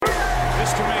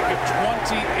chance to make it 28-3.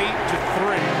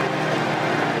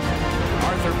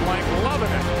 Arthur Blank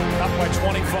loving it. Up by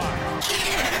 25.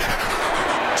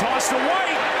 Toss to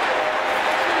White.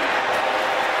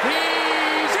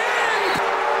 He's in!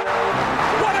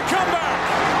 What a comeback!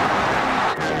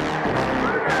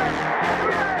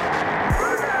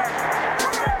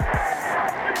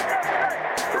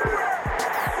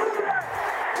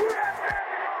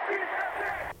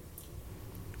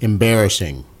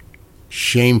 Embarrassing,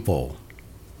 shameful,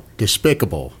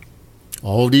 despicable.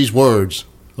 All of these words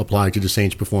apply to the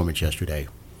Saints' performance yesterday.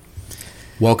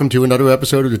 Welcome to another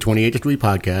episode of the 28-3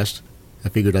 podcast. I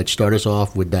figured I'd start us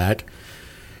off with that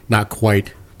not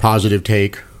quite positive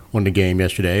take on the game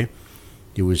yesterday.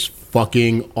 It was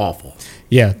fucking awful.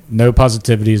 Yeah, no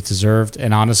positivity is deserved.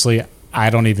 And honestly,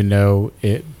 I don't even know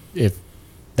if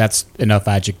that's enough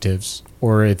adjectives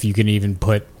or if you can even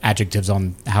put adjectives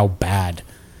on how bad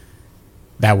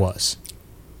that was.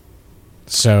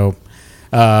 So,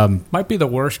 might be the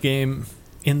worst game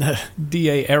in the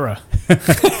DA era,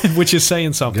 which is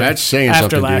saying something. That's saying after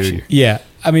something, last dude. year. Yeah,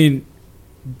 I mean,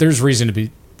 there's reason to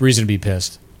be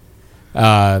pissed.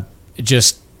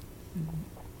 Just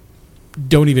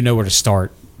don't even know where to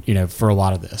start, for a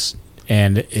lot of this.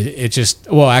 And it just,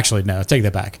 well, actually, no, take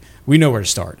that back. We know where to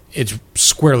start. It's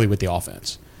squarely with the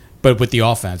offense. But with the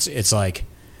offense, it's like,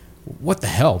 what the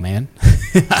hell, man?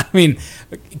 I mean,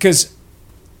 because,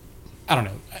 I don't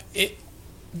know.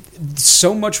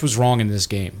 So much was wrong in this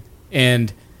game.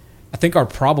 And I think our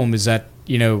problem is that,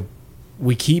 we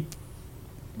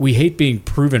hate being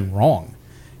proven wrong.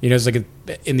 It's like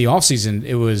in the offseason,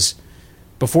 it was,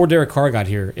 before Derek Carr got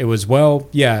here, it was, well,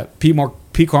 yeah,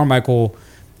 P. Carmichael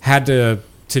had to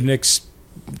Nick's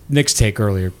take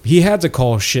earlier. He had to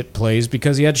call shit plays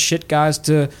because he had shit guys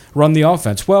to run the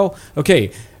offense. Well,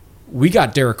 okay, we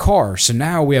got Derek Carr, so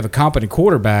now we have a competent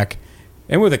quarterback,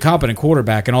 and with a competent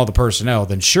quarterback and all the personnel,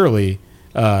 then surely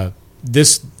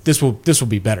this will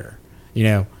be better,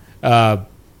 But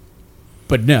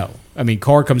no, I mean,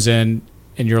 Carr comes in,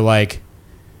 and you're like,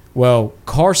 well,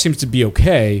 Carr seems to be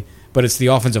okay, but it's the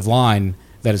offensive line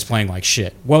that is playing like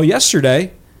shit. Well,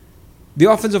 yesterday, the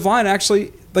offensive line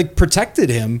actually protected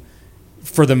him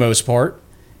for the most part,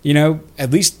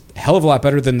 at least a hell of a lot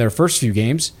better than their first few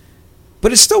games.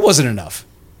 But it still wasn't enough,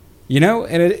 And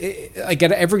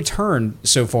at every turn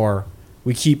so far,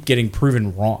 we keep getting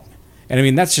proven wrong. And I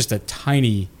mean, that's just a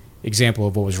tiny example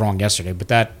of what was wrong yesterday. But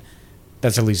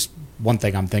that's at least one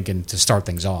thing I'm thinking to start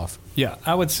things off. Yeah,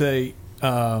 I would say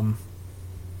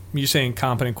you're saying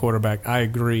competent quarterback. I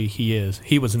agree he is.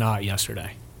 He was not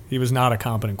yesterday. He was not a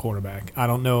competent quarterback. I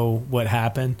don't know what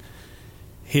happened.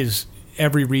 His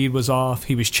every read was off.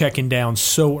 He was checking down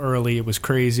so early. It was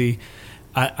crazy.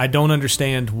 I don't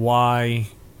understand why,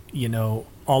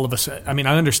 all of a sudden. I mean,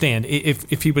 I understand.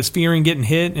 If he was fearing getting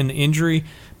hit and injury,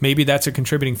 maybe that's a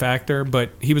contributing factor.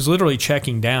 But he was literally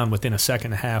checking down within a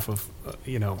second and a half of,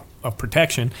 of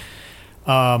protection.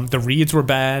 The reads were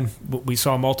bad. We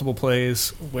saw multiple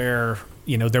plays where,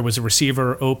 there was a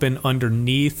receiver open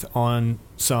underneath on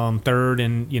some 3rd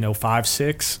and,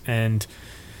 5-6, and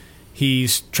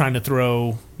he's trying to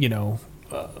throw,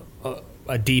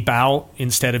 a deep out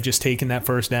instead of just taking that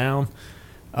first down.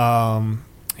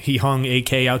 He hung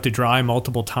AK out to dry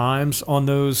multiple times on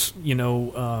those,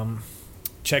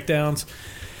 checkdowns.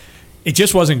 It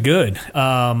just wasn't good.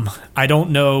 I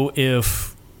don't know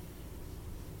if,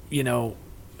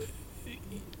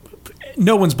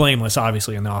 no one's blameless,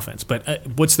 obviously, in the offense. But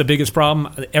what's the biggest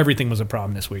problem? Everything was a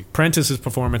problem this week. Prentice's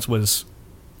performance was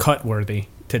cut-worthy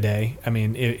today. I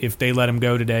mean, if they let him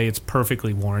go today, it's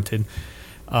perfectly warranted.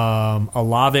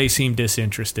 Olave seemed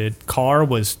disinterested. Carr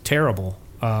was terrible.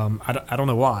 I don't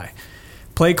know why.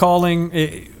 Play calling,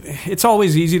 it's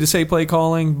always easy to say play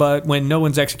calling, but when no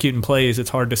one's executing plays, it's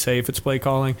hard to say if it's play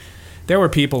calling. There were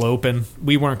people open.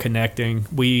 We weren't connecting.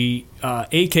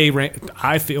 AK ran,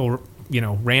 I feel,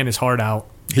 ran his heart out.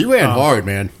 He ran hard,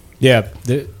 man. Yeah.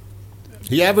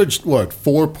 He averaged,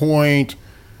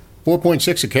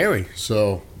 4.6 a carry.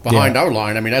 So behind our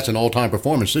line, I mean, that's an all-time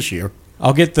performance this year.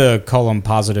 I'll get the column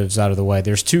positives out of the way.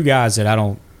 There's two guys that I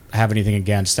don't have anything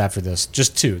against after this.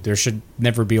 Just two. There should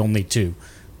never be only two.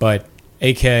 But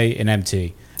AK and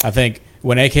MT. I think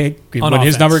when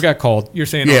his number got called. You're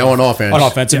saying on offense. On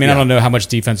offense. I mean, I don't know how much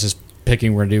defense is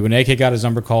picking we're going to do. When AK got his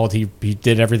number called, he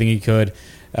did everything he could.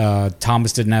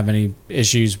 Thomas didn't have any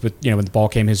issues with, when the ball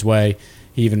came his way.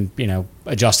 He even,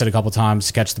 adjusted a couple times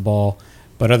to catch the ball.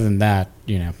 But other than that,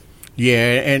 Yeah,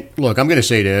 and look, I'm going to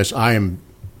say this. I am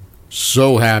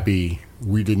so happy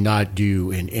we did not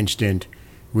do an instant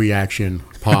reaction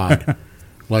pod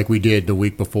like we did the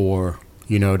week before.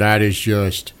 That is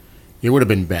just, it would have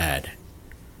been bad.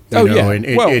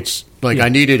 It's like I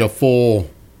needed a full.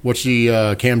 What's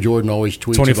the Cam Jordan always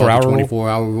tweets 24 about hour the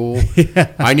 24-hour rule?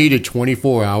 I needed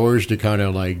 24 hours to kind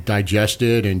of like digest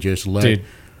it and just let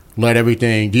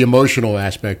everything, the emotional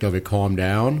aspect of it, calm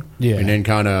down. Yeah. And then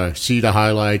kind of see the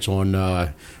highlights on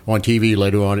TV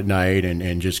later on at night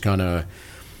and just kind of,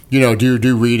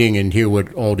 do reading and hear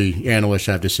what all the analysts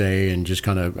have to say and just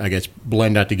kind of, I guess,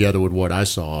 blend that together with what I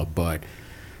saw. But,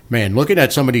 man, looking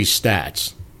at some of these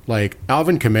stats, like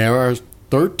Alvin Kamara's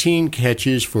 13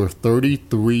 catches for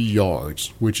 33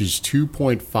 yards, which is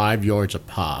 2.5 yards a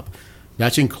pop.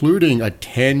 That's including a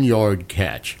 10-yard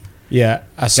catch. Yeah,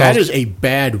 I saw that is a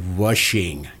bad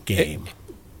rushing game.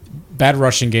 Bad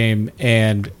rushing game,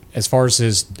 and as far as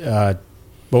his, how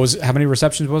many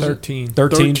receptions was 13. it?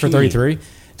 13 for 33.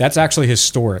 That's actually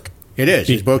historic. It is.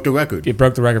 He broke the record. It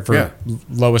broke the record for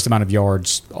lowest amount of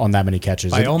yards on that many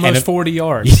catches. By almost 40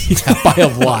 yards. By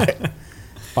a lot.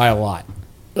 By a lot.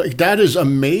 Like, that is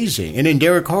amazing. And then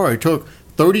Derek Carr took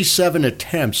 37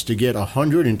 attempts to get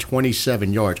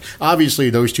 127 yards. Obviously,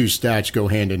 those two stats go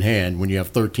hand in hand when you have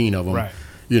 13 of them, right.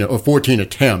 Or 14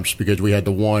 attempts because we had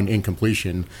the one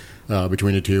incompletion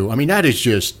between the two. I mean, that is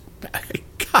just,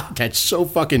 God, that's so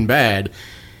fucking bad.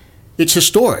 It's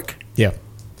historic. Yeah.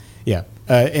 Yeah.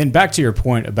 And back to your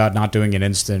point about not doing an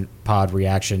instant pod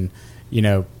reaction,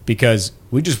 because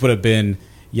we just would have been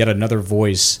yet another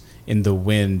voice in the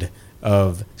wind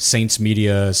of Saints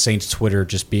media, Saints Twitter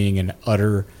just being an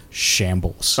utter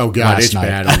shambles. Oh, God, it's night.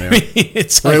 bad on there.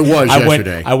 It's it was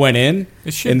yesterday. I went in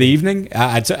the evening.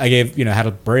 I gave, had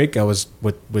a break. I was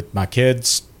with my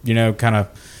kids, kind of.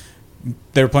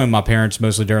 They were playing with my parents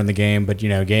mostly during the game, but,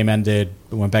 game ended.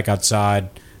 Went back outside.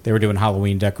 They were doing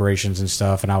Halloween decorations and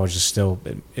stuff, and I was just still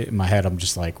in my head. I'm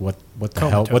just like, what the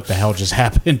hell? What the hell just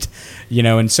happened?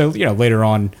 And so later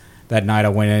on that night, I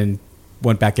went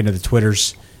back into the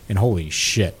Twitters, and holy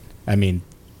shit! I mean,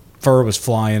 fur was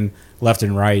flying left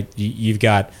and right. You've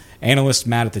got analysts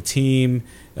mad at the team,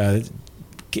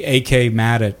 AK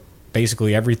mad at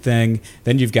basically everything.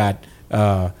 Then you've got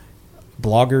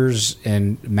bloggers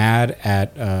and mad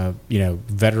at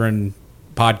veteran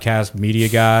podcast media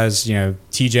guys,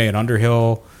 TJ and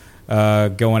Underhill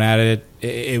going at it.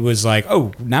 It was like,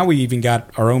 oh, now we even got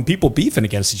our own people beefing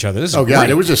against each other. This is God, great.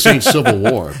 it was a Saints civil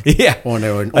war. Yeah, on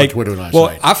Twitter last night.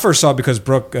 Well, I first saw it because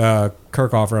Brooke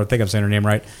Kirchhofer, I think I'm saying her name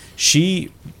right.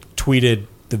 She tweeted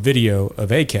the video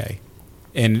of AK,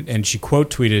 and she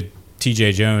quote tweeted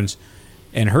TJ Jones,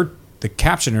 and the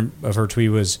caption of her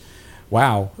tweet was,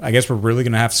 wow, I guess we're really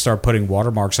going to have to start putting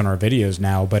watermarks on our videos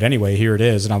now. But anyway, here it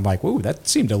is. And I'm like, whoa, that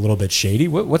seemed a little bit shady.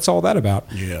 What's all that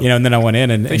about? Yeah. And then I went in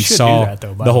and saw that,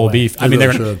 though, the whole beef. I mean,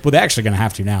 they're actually going to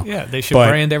have to now. Yeah, they should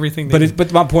brand everything.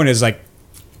 But my point is, like,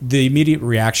 the immediate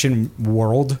reaction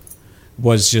world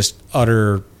was just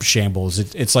utter shambles.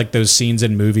 It's like those scenes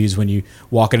in movies when you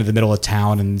walk into the middle of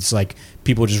town and it's like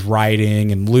people just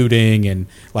rioting and looting and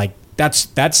like, That's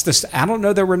the. I don't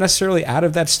know that we're necessarily out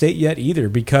of that state yet either,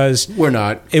 because we're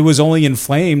not. It was only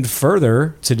inflamed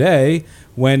further today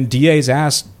when DA's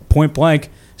asked point blank,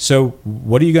 so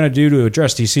what are you going to do to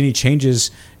address? Do you see any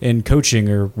changes in coaching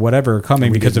or whatever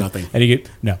coming because of nothing? And you get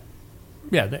no.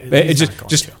 Yeah, it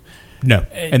just no,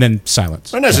 and then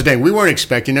silence. And that's the thing. We weren't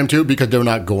expecting them to because they're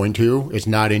not going to. It's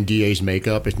not in DA's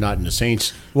makeup. It's not in the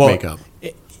Saints' makeup.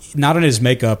 Not in his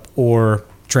makeup or.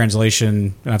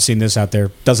 Translation, and I've seen this out there,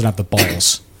 doesn't have the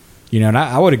balls, and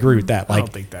I would agree with that. Like, I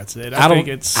don't think that's it.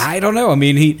 I don't know. I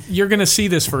mean, you're going to see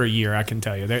this for a year. I can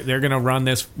tell you, they're going to run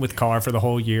this with Carr for the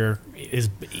whole year.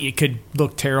 It could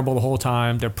look terrible the whole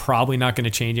time. They're probably not going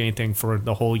to change anything for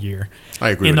the whole year. I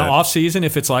agree. In with the that. off season,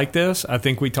 if it's like this, I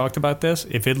think we talked about this.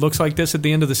 If it looks like this at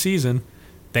the end of the season,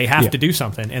 they have to do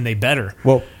something, and they better.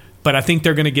 Well, but I think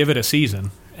they're going to give it a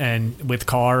season, and with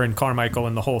Carr and Carmichael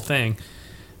and the whole thing.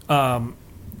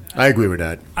 I agree with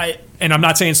that. And I'm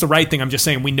not saying it's the right thing. I'm just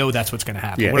saying we know that's what's going to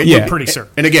happen. Yeah. We're pretty certain.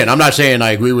 And again, I'm not saying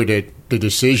I agree with the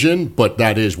decision, but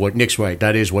that is what Nick's right.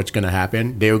 That is what's going to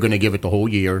happen. They're going to give it the whole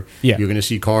year. Yeah. You're going to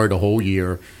see Carr the whole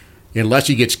year, unless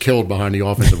he gets killed behind the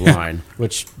offensive line,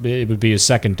 which it would be his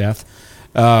second death.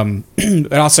 And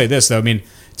I'll say this though. I mean,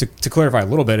 to clarify a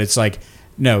little bit, it's like,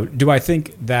 no. Do I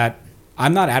think that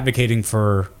I'm not advocating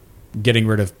for getting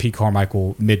rid of Pete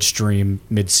Carmichael midstream,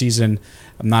 mid-season?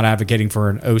 I'm not advocating for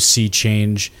an OC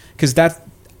change because that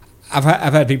I've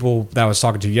had people that I was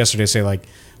talking to yesterday say like,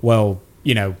 well,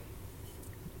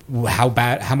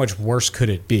 how much worse could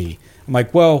it be? I'm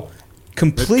like, well,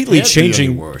 completely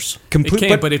changing worse.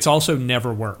 But it's also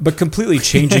never worked. But completely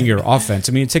changing your offense.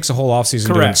 I mean, it takes a whole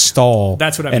offseason to install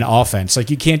an offense.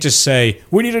 Like you can't just say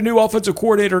we need a new offensive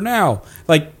coordinator now.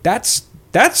 Like that's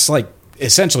like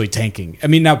essentially tanking. I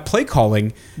mean, now play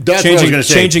calling, That's what I was gonna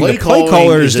say. changing Play the play calling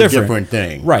caller is is a different. different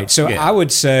thing. Right. So Yeah. I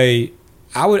would say,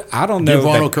 I don't know. Give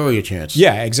Ronald that- Curry a chance.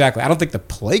 Yeah, exactly. I don't think the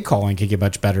play calling can get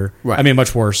much better. Right. I mean,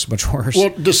 much worse.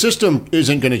 Well, the system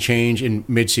isn't going to change in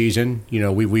midseason. You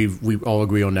know, we all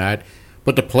agree on that.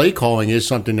 But the play calling is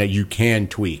something that you can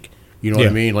tweak. You know what I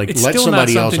Yeah. mean? Like, It's let still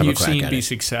somebody not else something have a you've crack seen at be it.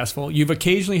 successful. You've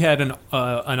occasionally had an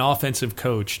offensive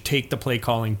coach take the play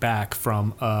calling back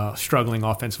from a struggling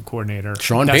offensive coordinator.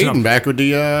 Sean That's Payton not- back with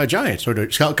the Giants or the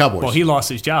Cowboys. Well, he lost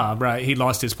his job, right? He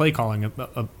lost his play calling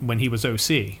when he was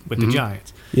OC with Mm-hmm. the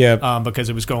Giants. Yeah. Because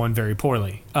it was going very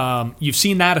poorly. You've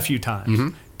seen that a few times, Mm-hmm.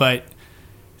 but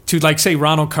to like say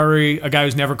Ronald Curry, a guy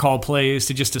who's never called plays,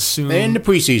 to just assume. in the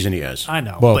preseason, he is. I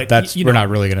know. Well, but that's you we're know, not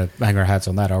really going to hang our hats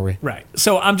on that, are we? right.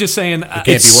 So I'm just saying, can't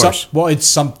be worse. Well, it's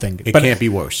something. It but can't be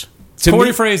worse. to Corey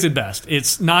me, phrased it best.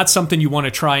 It's not something you want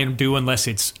to try and do unless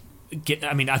it's.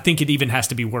 I mean, I think it even has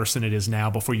to be worse than it is now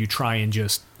before you try and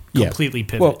just Yeah. completely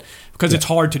pivot Well, because it's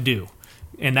hard to do.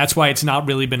 And that's why it's not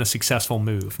really been a successful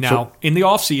move. Now, in the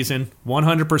offseason,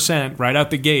 100% right out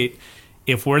the gate,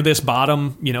 if we're this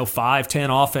bottom, 5-10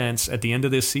 offense at the end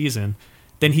of this season,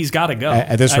 then he's got to go.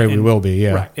 At this rate, we will be,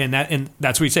 yeah. Right. And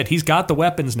that's what he said. He's got the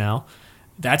weapons now.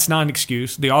 That's not an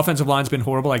excuse. The offensive line's been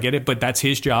horrible. I get it. But that's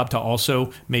his job to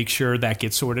also make sure that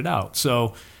gets sorted out.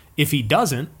 So if he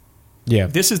doesn't, yeah.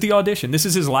 this is the audition. This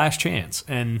is his last chance.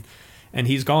 And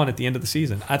he's gone at the end of the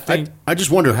season. I think. I just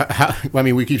wonder how. I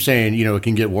mean, we keep saying it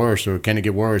can get worse or can it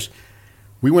get worse?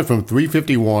 We went from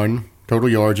 351 total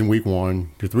yards in week 1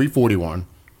 to 341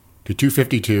 to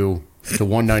 252 to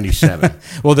 197.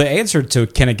 Well, the answer to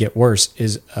can it get worse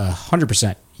is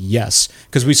 100% yes,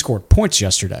 because we scored points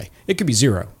yesterday. It could be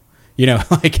 0.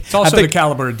 It's also I think, the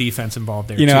caliber of defense involved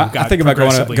there. I think about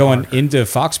going into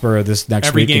Foxborough this next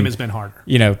Every week. game has been harder.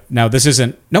 Now this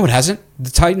isn't. No, it hasn't.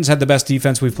 The Titans had the best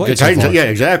defense we've played. The Titans, so far. yeah,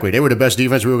 exactly. They were the best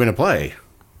defense we were going to play.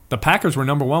 The Packers were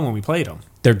number 1 when we played them.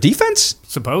 Their defense.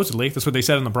 Supposedly, that's what they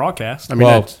said in the broadcast. I mean,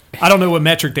 Well, that's- I don't know what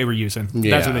metric they were using.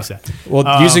 Yeah. That's what they said.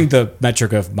 Well, using the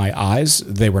metric of my eyes,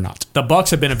 they were not. The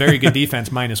Bucks have been a very good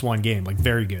defense minus 1 game, like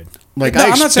very good. like No, I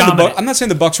I'm not saying dominant. I'm not saying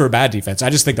the Bucks are a bad defense. I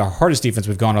just think the hardest defense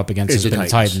we've gone up against Is has the been the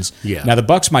Titans. Titans. Yeah. Now the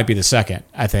Bucks might be the second,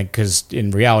 I think, because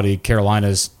in reality,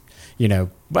 Carolina's,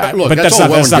 but Look, that's all not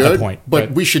well that's and not good, the point.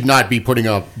 But we should not be putting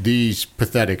up these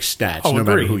pathetic stats, Oh, no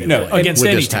matter agreed. who you No, play against with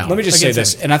any this team. talent. Let me just say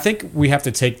Against this, and I think we have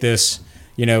to take this,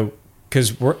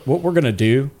 because what we're going to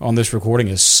do on this recording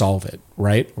is solve it,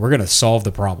 right? We're going to solve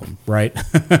the problem, right?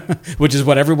 Which is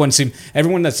what everyone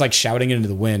that's like shouting it into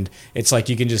the wind. It's like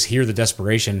you can just hear the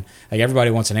desperation. Like everybody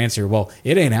wants an answer. Well,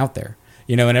 it ain't out there,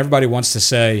 and everybody wants to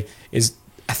say is.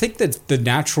 I think that the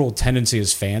natural tendency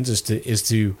as fans is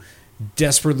to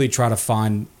desperately try to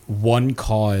find one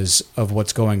cause of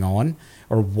what's going on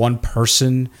or one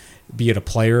person, be it a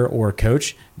player or a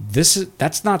coach.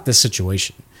 That's not the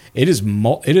situation. It is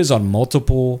on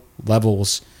multiple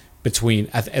levels between,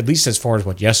 at least as far as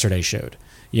what yesterday showed.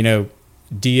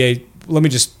 DA. Let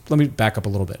me back up a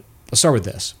little bit. Let's start with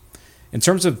this. In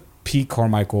terms of Pete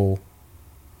Carmichael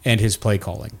and his play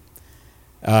calling,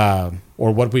 or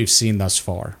what we've seen thus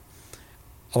far,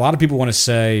 a lot of people want to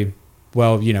say,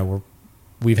 well,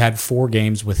 we've had 4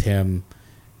 games with him,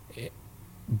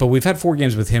 but we've had 4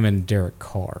 games with him and Derek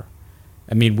Carr.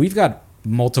 I mean, we've got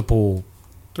multiple,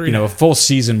 a full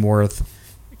season worth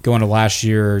going to last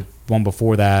year, one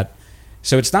before that.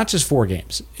 So it's not just 4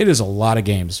 games. It is a lot of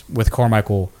games with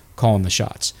Carmichael calling the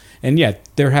shots. And yet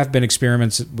there have been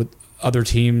experiments with other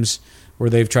teams where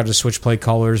they've tried to switch play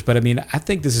callers. But, I mean, I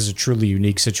think this is a truly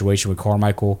unique situation with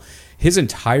Carmichael. His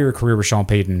entire career with Sean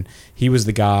Payton, he was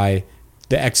the guy,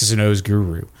 the X's and O's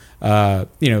guru.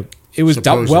 It was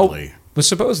Supposedly.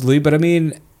 supposedly, but, I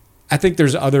mean, I think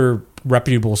there's other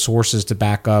reputable sources to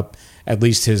back up at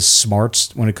least his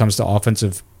smarts when it comes to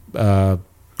offensive play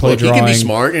Look, he drawing. can be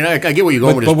smart, and I get where you're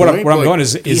going with But this what point, I'm but going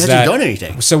is he hasn't that done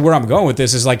anything. So where I'm going with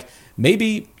this is like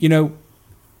maybe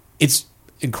it's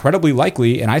incredibly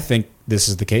likely, and I think this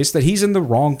is the case, that he's in the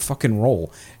wrong fucking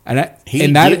role, He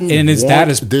dad didn't is want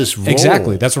this role.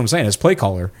 exactly. That's what I'm saying. As play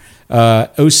caller,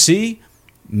 OC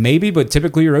maybe, but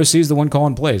typically your OC is the one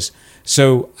calling plays.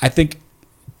 So I think.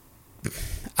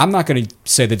 I'm not going to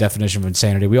say the definition of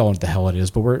insanity. We all know what the hell it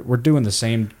is, but we're doing the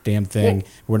same damn thing. Well,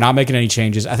 we're not making any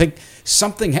changes. I think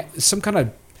some kind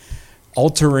of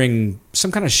altering,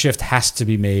 some kind of shift has to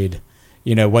be made.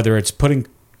 Whether it's putting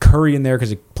Curry in there because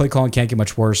the play calling can't get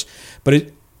much worse. But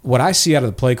what I see out of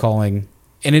the play calling,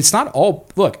 and it's not all.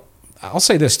 Look, I'll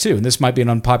say this too, and this might be an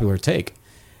unpopular take.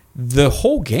 the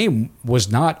whole game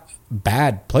was not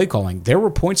bad play calling. There were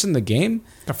points in the game,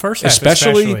 The first half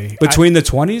especially between the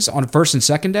 20s on first and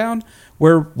second down,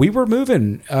 where we were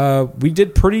moving. We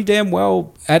did pretty damn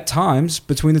well at times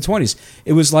between the 20s.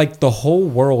 It was like the whole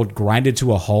world grinded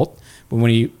to a halt when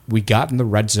we got in the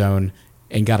red zone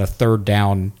and got a third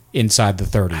down inside the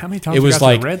 30. How many times it we was got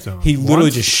like to the red zone? he literally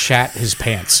Once? just shat his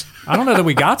pants. I don't know that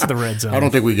we got to the red zone. I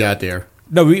don't think we got there.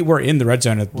 No, we were in the red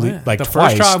zone like the twice.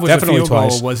 first drive was definitely a field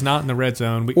twice. goal, was not in the red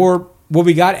zone. Or when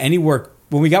we got anywhere,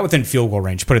 when we got within field goal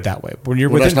range, put it that way. When you're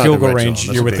Well, within that's not field the goal red range, zone.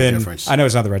 That's you're a big within. difference. I know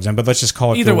it's not the red zone, but let's just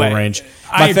call it Either field way, goal range.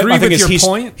 I agree with your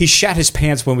point. He shat his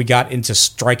pants when we got into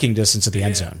striking distance of the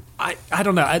end zone. I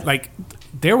don't know.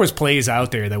 There was plays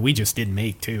out there that we just didn't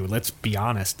make too. Let's be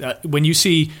honest. When you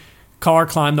see Carr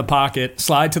climb the pocket,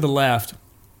 slide to the left,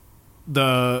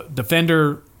 the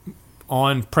defender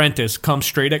on Prentice comes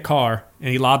straight at Carr and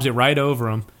he lobs it right over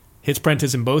him, hits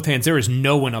Prentice in both hands. There is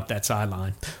no one up that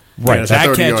sideline. Right, Yeah,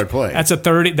 that's a 30-yard play. That's a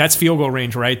 30. That's field goal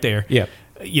range right there. Yeah.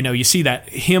 You see that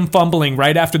him fumbling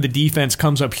right after the defense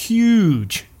comes up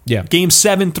huge. Yeah. Game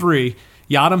 7-3.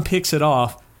 Yadam picks it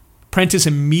off. Prentice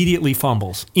immediately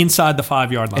fumbles inside the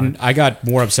 5-yard line. And I got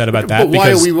more upset about that. But why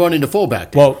because, are we running the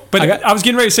fullback? Well, But I was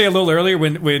getting ready to say a little earlier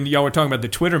when y'all were talking about the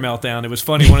Twitter meltdown. It was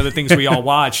funny. One of the things we all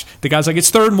watched, the guy's like, it's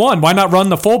 3rd and 1. Why not run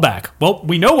the fullback? Well,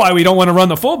 we know why we don't want to run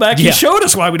the fullback. Yeah. He showed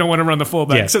us why we don't want to run the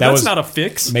fullback. Yeah, So that that's was not a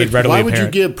fix. made readily Why would you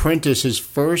apparent. give Prentice his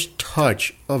first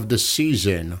touch of the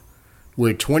season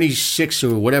with 26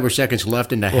 or whatever seconds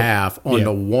left in the half on yeah.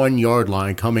 the 1-yard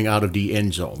line coming out of the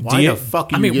end zone? Why DA the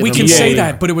fuck? I you mean, give we him can the say ball?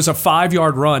 that, but it was a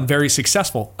 5-yard run, very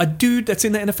successful. A dude that's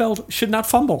in the NFL should not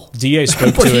fumble. DA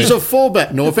spoke But to he's it. a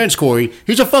fullback. No offense, Corey.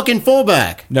 He's a fucking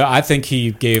fullback. No, I think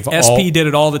he gave SP all. did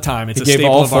it all the time. It's He a gave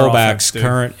staple all of our offense, fullbacks, dude.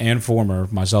 current and former,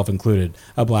 myself included,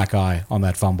 a black eye on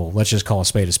that fumble. Let's just call a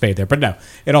spade there. But no,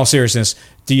 in all seriousness,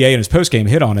 DA in his postgame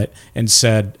hit on it and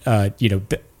said,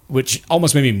 which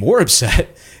almost made me more upset,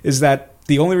 is that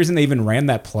the only reason they even ran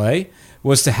that play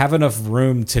was to have enough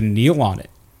room to kneel on it.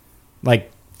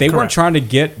 Like, they weren't Correct. trying to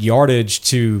get yardage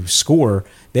to score.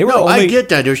 They were No, only, I get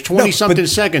that. There's 20-something but-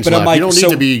 seconds but I'm left. like, You don't need so-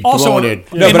 to be Also, throwing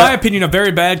it. No, in but my I- opinion, a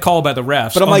very bad call by the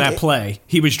refs But I'm on like- that play.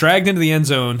 He was dragged into the end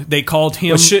zone. They called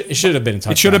him. it should have been a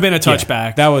touchback. It should have been a Yeah,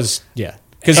 touchback. that was, yeah.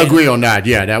 'Cause Agree on that.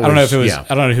 Yeah, that was. I don't know if it was. Yeah.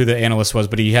 I don't know who the analyst was,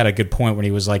 but he had a good point when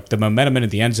he was like, the momentum in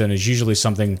the end zone is usually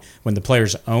something when the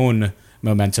player's own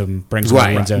momentum brings him to the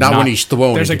Right. end zone. Not when he's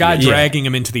thrown. There's a into guy the end zone. dragging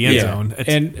him into the end zone.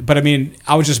 It's- But I mean,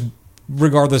 I was just,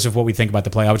 regardless of what we think about the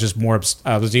play, I was just more.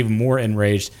 I was even more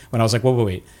enraged when I was like,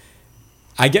 wait.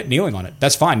 I get kneeling on it.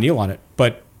 That's fine, kneel on it.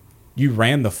 But you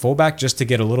ran the fullback just to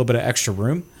get a little bit of extra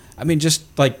room. I mean, just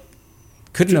like,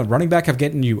 couldn't a running back have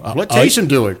gotten you Let Taysom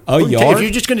do it. a Bring yard? If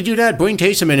you're just going to do that, bring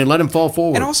Taysom in and let him fall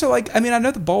forward. And also, like, I mean, I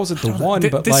know the ball's at the one,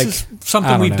 but this like, is I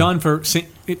something don't we've know. done for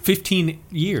 15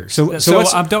 years. So let's-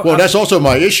 Well, that's also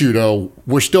my issue, though.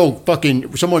 We're still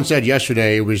fucking. Someone said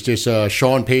yesterday it was this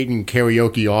Sean Payton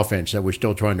karaoke offense that we're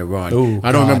still trying to run. Ooh,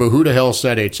 I don't God. remember who the hell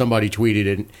said it. Somebody tweeted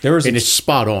it, and it's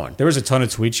spot on. There was a ton of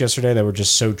tweets yesterday that were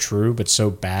just so true but so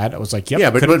bad. I was like, "Yep." Yeah,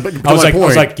 but to I was my like,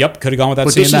 point- "Yep." Could have gone without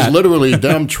But seeing this that. is literally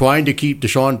them trying to keep the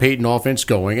Sean Payton offense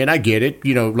going, and I get it.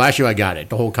 Last year I got it,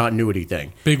 the whole continuity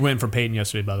thing. Big win for Peyton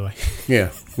yesterday, by the way. Yeah,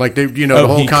 like the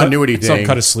whole he continuity saw him thing.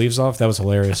 cut his sleeves off. That was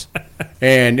hilarious.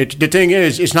 And the thing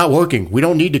is, it's not working. We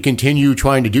don't need to continue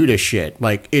trying to do this shit.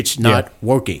 Like, it's not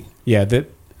working. Yeah,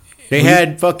 They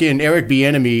had fucking Eric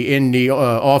Bieniemy in the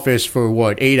office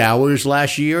for 8 hours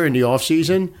last year in the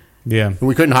offseason? yeah. And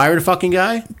we couldn't hire the fucking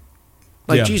guy?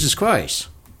 Like, Yeah. Jesus Christ.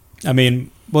 I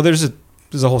mean, well, there's a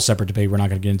whole separate debate we're not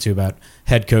going to get into about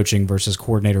head coaching versus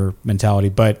coordinator mentality.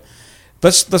 But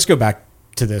let's go back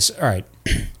to this. All right.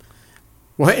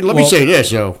 Well, hey, let me say this,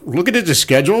 though. Looking at the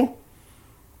schedule,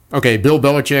 okay, Bill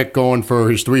Belichick going for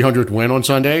his 300th win on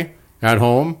Sunday at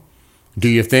home. Do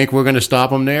you think we're going to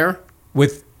stop him there?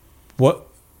 With what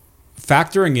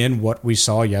factoring in what we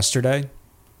saw yesterday,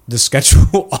 the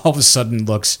schedule all of a sudden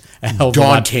looks a hell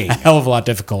of a lot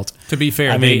difficult. To be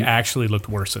fair, I they mean- actually looked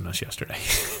worse than us yesterday.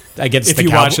 Against If the you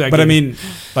Cowboys. watch that But I game. mean,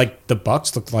 like the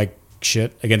Bucks looked like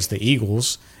shit against the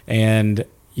Eagles, and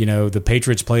the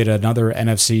Patriots played another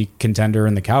NFC contender,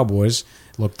 and the Cowboys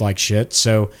looked like shit.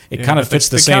 So it kind of fits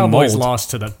the same Cowboys mold.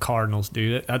 lost to the Cardinals,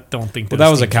 dude. I don't think Well, those that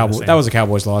was a teams are the Cowboy. same. That was a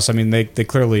Cowboys loss. I mean, they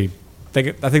clearly. I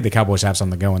think the Cowboys have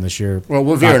something going this year. Well,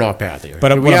 we're veering off path here. But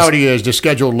the what I'm- reality is the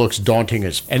schedule looks daunting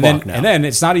as And fuck then, now.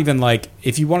 it's not even like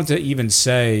if you wanted to even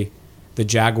say the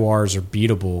Jaguars are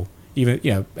beatable. Even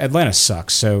Atlanta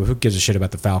sucks, so who gives a shit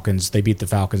about the Falcons? They beat the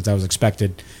Falcons, that was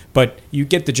expected. But you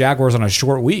get the Jaguars on a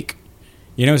short week,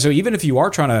 so even if you are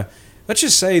trying to let's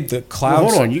just say the Well,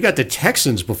 Clouds. hold on, you got the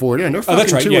Texans before then. They're Oh, fucking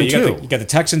that's right. 2 Yeah, and you 2. got the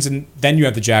Texans, and then you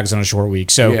have the Jags on a short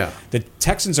week. So Yeah. the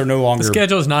Texans are no longer. The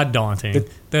schedule is not daunting.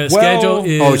 The well- schedule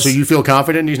is. Oh, so you feel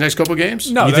confident in these next couple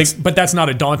games? No, You but that's not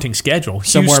a daunting schedule.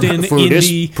 Somewhere Houston, For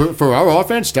Indy. for our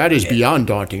offense, that is beyond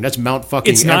daunting. That's Mount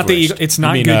fucking It's not Everest. it's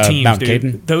not mean, good teams, Mount dude.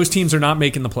 Caden? Those teams are not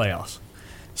making the playoffs.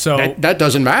 So That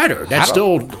doesn't matter. That's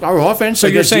still our offense. so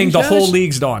you're against saying these the guys? whole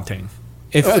league's daunting.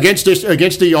 If against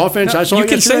the offense I saw You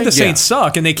can say yesterday? the Saints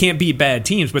suck and they can't beat bad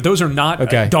teams, but those are not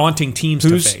Okay. daunting teams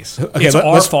Who's- to face. okay, It's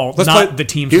our let's- fault, let's not play- the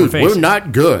teams Dude, we're we're facing.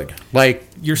 not good. Like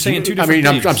You're saying two I different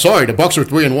mean, things. I'm sorry. The Bucks are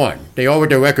 3-1. They are what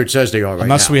their record says they are right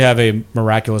unless now. we have a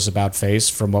miraculous about face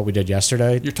from what we did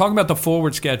yesterday, You're talking about the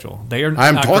forward schedule. They are.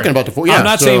 I'm not talking great. about the yeah, I'm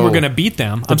not so- saying we're going to beat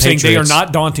them. I'm saying they are Patriots.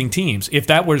 not daunting teams. If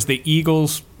that was the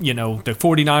Eagles, the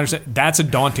 49ers, that's a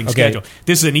daunting schedule.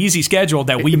 This is an easy schedule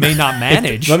that we may not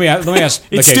manage. let me ask.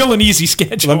 It's okay, still an easy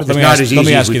schedule. Let me not ask, as let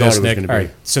me easy as ask we you thought this, it was Nick. gonna All be.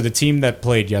 right. So the team that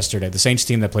played yesterday, the Saints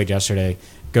team that played yesterday,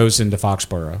 goes into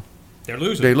Foxborough. They're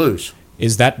losing. They lose.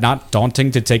 Is that not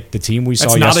daunting to take the team we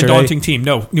That's saw not yesterday? a daunting team.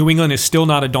 No, New England is still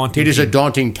not a daunting It is team. a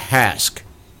daunting task.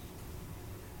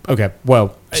 Okay,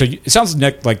 well, so it sounds,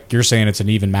 Nick, like you're saying it's an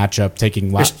even matchup taking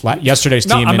yesterday's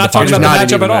No, team I'm into not talking It's about not the an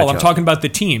matchup even at all. I'm matchup. talking about the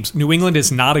teams. New England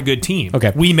is not a good team.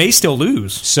 Okay. We may still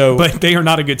lose, So- but they are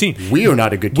not a good team. We are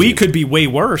not a good team. We could be way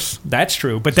worse. That's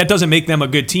true, but that doesn't make them a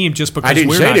good team just because I didn't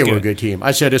we're say not they good. were a good team.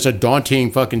 I said it's a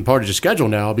daunting fucking part of the schedule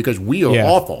now because we are Yeah.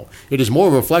 awful. It is more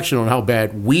a reflection on how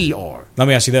bad we are. Let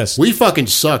me ask you this. We fucking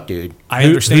suck, dude. I Who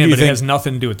understand, do you but it think- has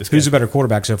nothing to do with the schedule. Who's a better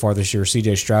quarterback so far this year,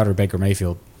 C.J. Stroud or Baker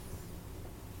Mayfield?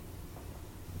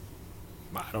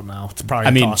 I don't know. It's probably. I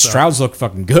a mean, toss-up. Stroud's looked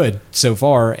fucking good so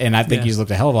far, and I think Yeah. he's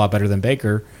looked a hell of a lot better than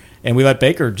Baker. And we let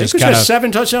Baker just Baker's kind got of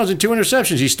 7 touchdowns and 2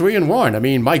 interceptions. He's 3-1. I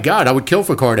mean, my God, I would kill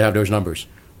for Carr to have those numbers.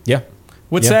 yeah.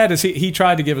 What's Yeah. sad is he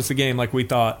tried to give us the game like we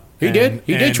thought. He did.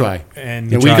 He did try.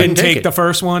 And And we we didn't didn't take take it. the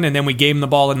first one, and then we gave him the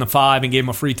ball in the 5 and gave him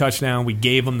a free touchdown. We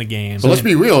gave him the game. But let's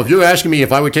be real. If you're asking me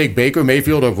if I would take Baker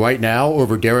Mayfield of right now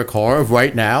over Derek Carr of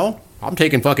right now, I'm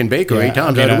taking fucking Baker 8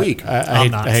 times out of the week. I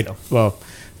not hate still. well,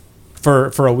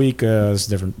 for a week, it's a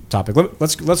different topic.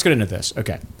 Let's get into this.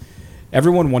 Okay,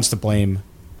 everyone wants to blame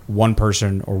one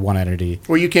person or one entity.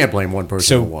 Well, you can't blame one person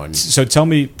So for one. so tell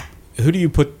me, who do you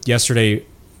put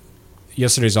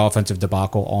yesterday's offensive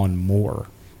debacle on more,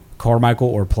 Carmichael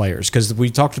or players? Because we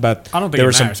talked about I don't think there it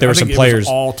were some matters. there I were think some it players. was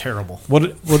all terrible. Well,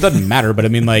 it doesn't matter, but I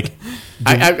mean, like,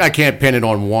 I can't pin it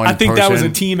on one I think person. that was a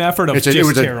team effort of It just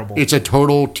was terrible. It's a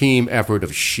total team effort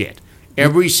of shit.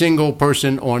 Every single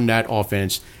person on that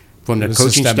offense, from the It was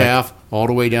coaching systemic. staff all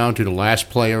the way down to the last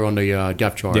player on the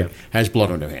depth chart, Yeah. has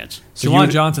blood on their hands. So Juwan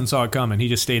you- Johnson saw it coming. He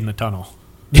just stayed in the tunnel.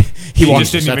 he He walked-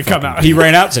 just didn't even come out. He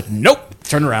ran out and said, "Nope,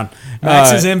 turn around."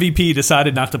 Max's MVP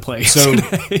decided not to play. So,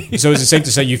 yesterday. so is it safe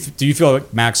to say do you feel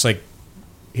like Max, like,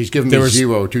 He's given me There was-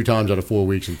 0 2 times out of 4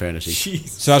 weeks in fantasy. Jeez.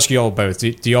 so I'll ask you all both.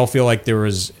 Do y'all feel like there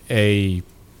was a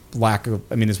lack of,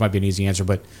 I mean, this might be an easy answer,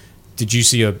 but did you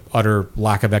see a utter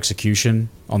lack of execution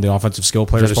on the offensive skill Is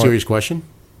players' that a part? serious question?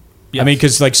 I mean,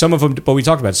 because like some of them, but we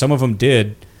talked about it, some of them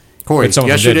did. Corey, but some of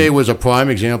them yesterday didn't. was a prime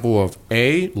example of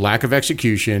A, lack of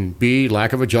execution, B,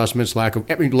 lack of adjustments, lack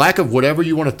of whatever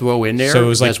you want to throw in there. So it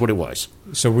was like- that's what it was.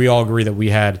 So we all agree that we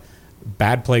had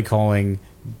bad play calling,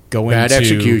 going Bad to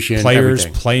execution, players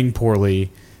everything. playing poorly.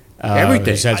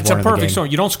 Everything. Zed's It's one a in the perfect game. storm.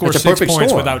 You don't score It's a 6 perfect points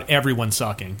storm. without everyone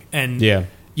sucking. And Yeah.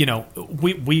 you know,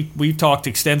 we've talked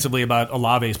extensively about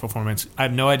Olave's performance. I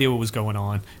have no idea what was going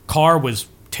on. Carr was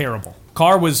terrible.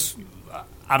 Carr was,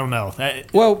 I don't know.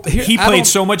 Well, here- he I played don't-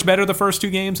 so much better the first 2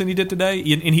 games than he did today,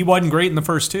 and he wasn't great in the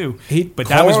first 2. But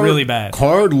that was really bad.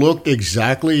 Carr looked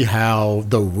exactly how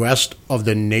the rest of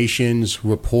the nation's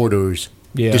reporters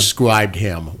Yeah. described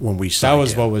him when we saw That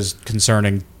was him. what was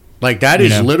concerning. Like, that You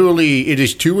is know? literally, it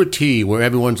is to a T where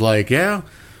everyone's like, yeah,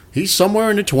 he's somewhere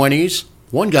in the 20s.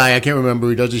 One guy, I can't remember,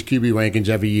 he does his QB rankings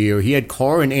every year. He had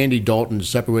Carr and Andy Dalton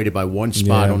separated by 1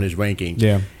 spot Yeah. on his rankings.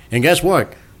 Yeah. And guess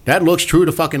what? That looks true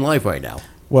to fucking life right now.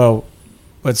 Well,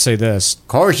 let's say this.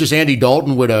 Carr is just Andy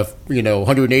Dalton with a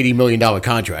 $180 million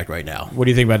contract right now. What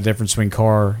do you think about the difference between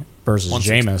Carr versus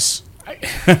 160.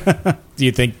 Jameis? Do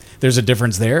you think there's a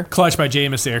difference there? Clutch by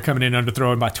Jameis there, coming in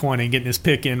underthrowing by 20 and getting his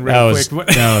pick in real That was, quick.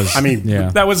 that was, I mean, yeah.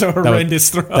 That was a That was- horrendous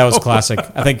throw. That was classic.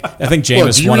 I think Well,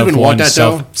 Jameis do you one even of want one that,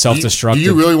 though? self-destructive. Do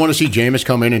you really want to see Jameis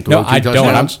come in and throw No, 2 I don't.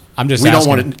 touchdowns? I'm just We don't asking.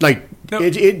 want to, like,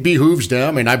 it behooves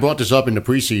them, and I brought this up in the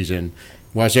preseason,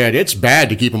 where I said it's bad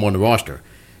to keep him on the roster.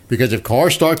 Because if Carr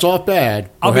starts off bad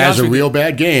I'll or be has honest a with real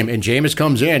bad game and Jameis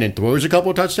comes in and throws a couple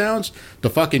of touchdowns, the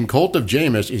fucking cult of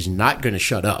Jameis is not going to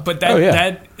shut up. But Oh,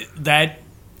 yeah. that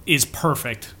is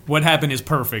perfect. What happened is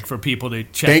perfect for people to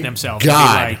check Thank themselves.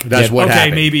 God, and be like, that's what okay,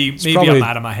 happened. maybe I'm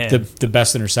out of my head. The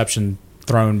best interception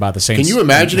thrown by the Saints. Can you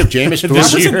imagine if Jameis that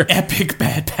throws was it? an epic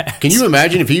bad pass. Can you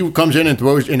imagine if he comes in and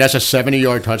throws, and that's a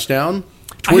 70-yard touchdown?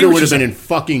 Twitter would have been in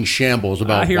fucking shambles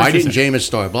about why didn't Jameis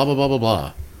start, blah, blah, blah, blah,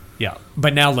 blah. Yeah,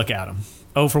 but now look at him.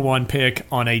 0 for 1 pick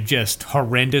on a just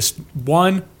horrendous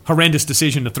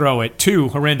decision to throw it. 2,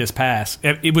 horrendous pass.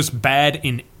 It was bad,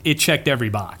 and it checked every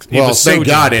box. Well, thank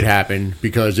God it happened,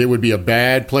 because it would be a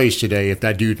bad place today if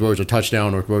that dude throws a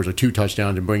touchdown or throws 2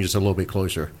 touchdowns and brings us a little bit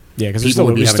closer. Yeah, because we still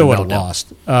would have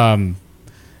lost.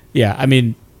 Yeah, I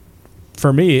mean,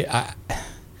 for me,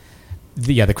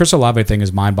 the Chris Olave thing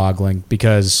is mind-boggling,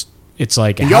 because it's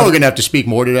like y'all are going to have to speak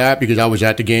more to that, because I was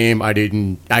at the game. I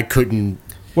couldn't.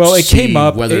 Well, it came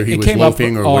up whether he was came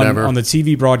loafing up or whatever on the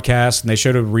TV broadcast, and they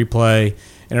showed a replay,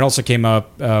 and it also came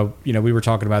up. We were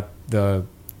talking about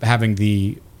having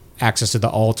the access to the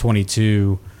all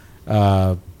 22,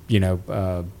 view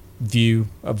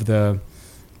of the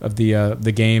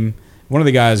game. One of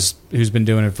the guys who's been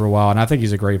doing it for a while, and I think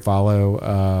he's a great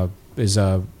follow, is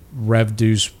Rev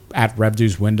Deuce at Rev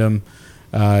Deuce Wyndham.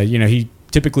 He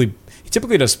typically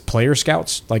does player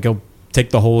scouts. Like, he'll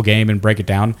take the whole game and break it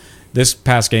down. This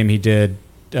past game, he did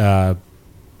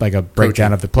like a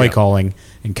breakdown of the play calling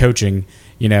and coaching.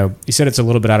 He said it's a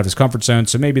little bit out of his comfort zone,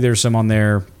 so maybe there's some on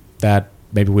there that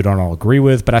maybe we don't all agree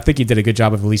with. But I think he did a good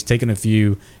job of at least taking a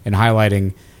few and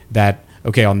highlighting that,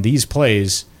 okay, on these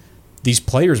plays, these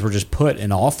players were just put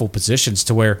in awful positions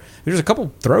to where there's a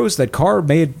couple throws that Carr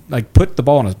made, like put the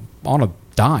ball on a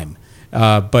dime.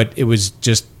 But it was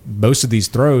just most of these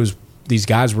throws, these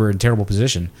guys were in terrible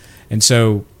position. And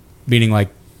so, meaning like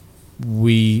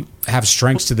we have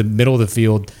strengths to the middle of the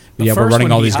field. But yeah, we're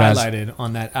running all these guys. Highlighted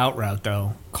on that out route,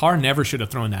 though, Carr never should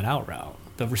have thrown that out route.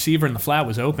 The receiver in the flat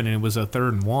was open, and it was a 3rd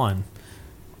and 1.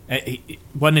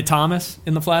 Wasn't it Thomas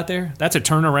in the flat there? That's a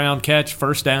turnaround catch,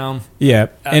 first down. Yeah,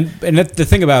 and the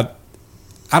thing about,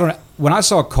 when I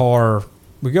saw Carr,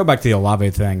 we go back to the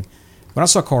Olave thing. When I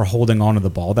saw Carr holding on to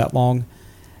the ball that long,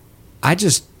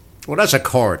 well, that's a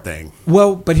Carr thing.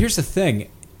 Well, but here's the thing.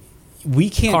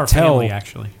 We can't Carr tell. Family,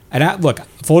 actually. And look,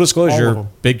 full disclosure,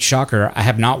 big shocker, I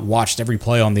have not watched every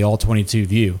play on the all-22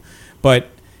 view. But,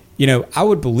 I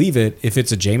would believe it if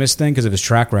it's a Jameis thing because of his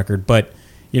track record. But,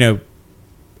 we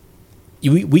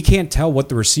can't tell what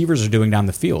the receivers are doing down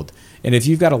the field. And if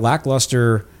you've got a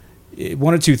lackluster,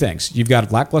 one of two things. You've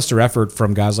got lackluster effort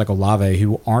from guys like Olave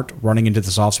who aren't running into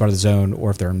the soft spot of the zone, or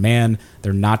if they're in man,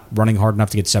 they're not running hard enough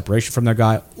to get separation from their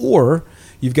guy. Or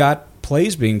you've got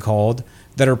plays being called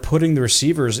that are putting the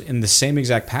receivers in the same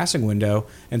exact passing window,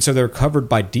 and so they're covered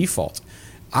by default.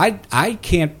 I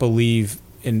can't believe,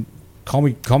 and call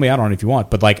me out on it if you want,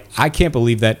 but like I can't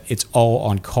believe that it's all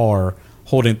on Carr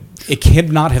holding. It could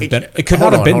not have been. It could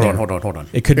not have been there. Hold on.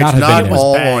 It could not have been there. It's not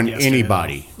all on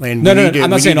anybody. And no. I'm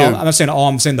not saying all. I'm not saying all.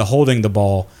 I'm saying the holding the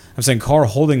ball. I'm saying Carr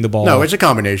holding the ball. No, it's a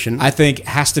combination. I think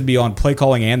has to be on play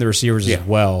calling and the receivers as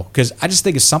well, because I just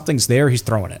think if something's there, he's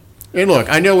throwing it. And look,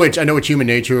 I know it's human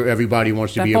nature. Everybody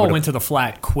wants to be able to. That ball went to the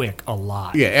flat quick a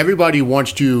lot. Yeah, everybody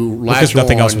wants to latch because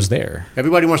nothing else was there.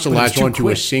 Everybody wants to latch on to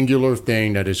a singular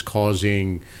thing that is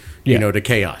causing, the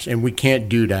chaos. And we can't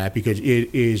do that because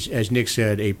it is, as Nick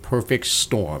said, a perfect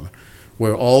storm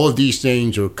where all of these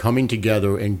things are coming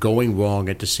together and going wrong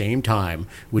at the same time,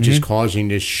 which is causing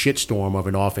this shitstorm of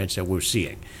an offense that we're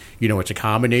seeing. It's a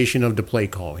combination of the play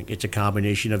calling. It's a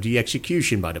combination of the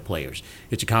execution by the players.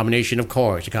 It's a combination of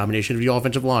Carr. It's a combination of the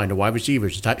offensive line, the wide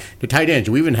receivers, the tight ends.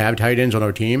 Do we even have tight ends on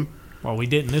our team? Well, we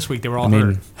didn't this week. They were all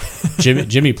hurt.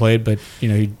 Jimmy played, but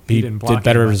he did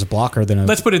better as a blocker than a receiver.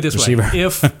 Let's put it this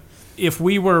way. If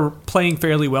we were playing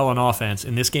fairly well on offense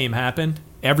and this game happened,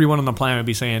 everyone on the planet would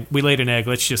be saying, we laid an egg,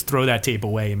 let's just throw that tape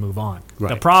away and move on. Right.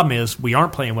 The problem is we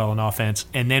aren't playing well on offense,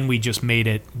 and then we just made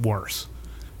it worse.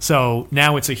 So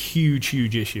now it's a huge,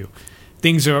 huge issue.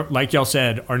 Things are, like y'all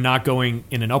said, are not going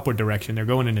in an upward direction. They're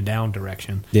going in a down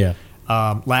direction. Yeah.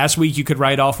 Last week you could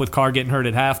write off with Carr getting hurt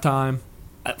at halftime.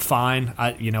 Fine.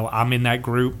 I'm in that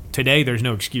group. Today there's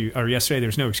no excuse, or yesterday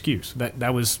there's no excuse.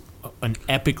 That was an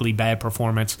epically bad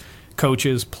performance.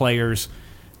 Coaches, players,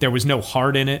 there was no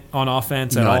heart in it on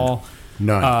offense at all.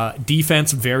 None.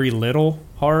 Defense, very little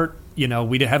heart. We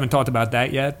haven't talked about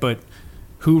that yet, but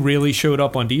who really showed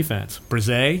up on defense?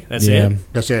 Brzee, that's it.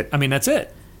 That's it. I mean, that's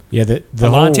it. Yeah, the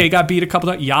Alante got beat a couple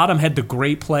times. Yadam had the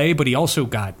great play, but he also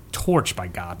got torched by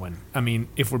Godwin. I mean,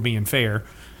 if we're being fair.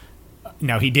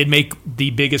 Now, he did make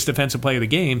the biggest defensive play of the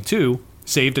game, too.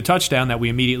 Saved a touchdown that we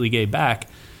immediately gave back.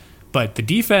 But the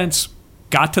defense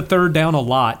got to third down a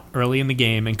lot early in the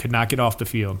game and could not get off the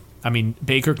field. I mean,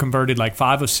 Baker converted like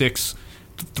 5 of 6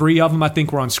 3 of them I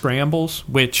think were on scrambles,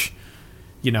 which,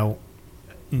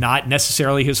 not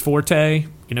necessarily his forte.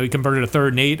 He converted a 3rd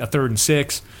and 8, a 3rd and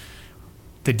 6.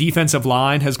 The defensive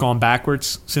line has gone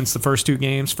backwards since the first 2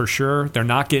 games for sure. They're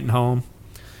not getting home.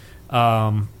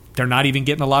 They're not even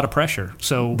getting a lot of pressure.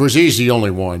 So Brazil's the only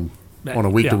one on a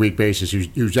week-to-week basis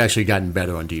who's actually gotten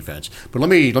better on defense. But let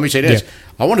me say this. Yeah.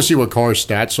 I want to see what Carr's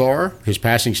stats are, his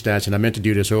passing stats, and I meant to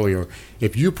do this earlier.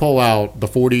 If you pull out the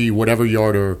 40-whatever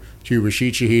yarder to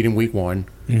Rashid Shaheed in week 1,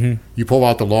 you pull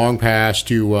out the long pass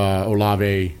to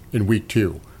Olave in week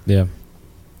 2. Yeah.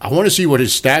 I want to see what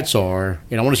his stats are,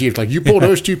 and I want to see if, you pull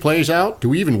those 2 plays out, do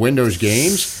we even win those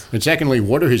games? And secondly,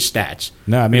 what are his stats?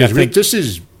 No, I mean, I think this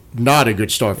is not a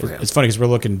good start for him. It's funny because we're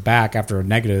looking back after a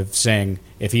negative saying,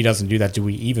 if he doesn't do that, do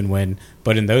we even win?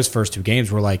 But in those first 2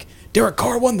 games, we're like, Derek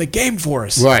Carr won the game for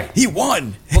us. Right. He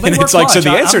won. Well, and it's clutch. So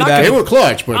the answer to that... They were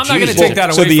clutch, but I'm not going to take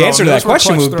that away So the answer to that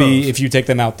question would throws. be, if you take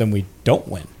them out, then we don't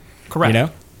win.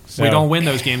 Correct. So, we don't win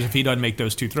those games if he doesn't make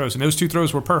those 2 throws. And those 2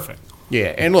 throws were perfect.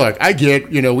 Yeah, and look, I get,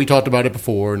 we talked about it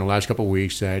before in the last couple of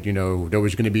weeks that, there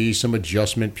was going to be some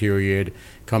adjustment period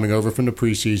coming over from the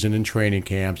preseason and training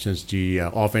camp since the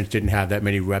offense didn't have that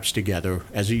many reps together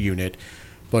as a unit.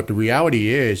 But the reality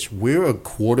is we're a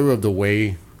quarter of the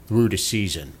way through the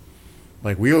season.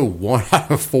 We are 1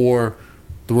 out of 4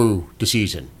 through the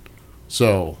season.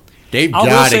 So they've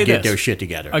got to get their shit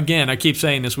together. Again, I keep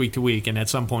saying this week to week, and at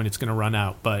some point it's going to run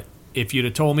out. But if you'd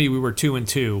have told me we were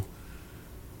 2-2,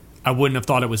 I wouldn't have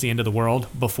thought it was the end of the world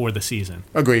before the season.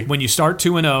 Agree. When you start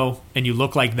 2-0 and you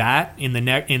look like that in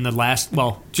the last,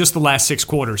 just the last 6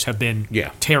 quarters have been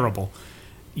terrible,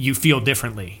 you feel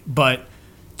differently. But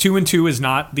 2-2 is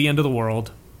not the end of the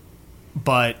world.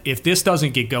 But if this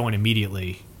doesn't get going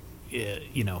immediately,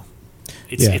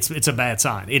 it's a bad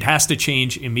sign. It has to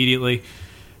change immediately.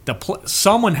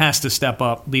 Someone has to step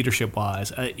up leadership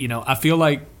wise. I feel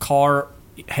like Carr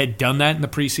had done that in the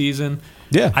preseason.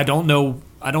 Yeah. I don't know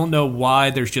why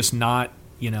there's just not,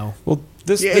 Well,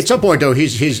 at some point, though,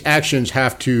 his actions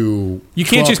have to. You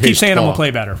can't just keep saying I'm going to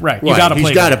play better. Right. You He's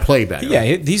got to play better. Yeah,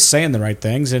 he's saying the right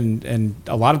things, and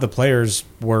a lot of the players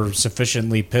were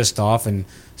sufficiently pissed off and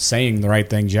saying the right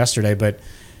things yesterday. But,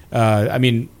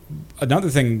 another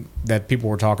thing that people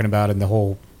were talking about in the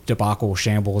whole debacle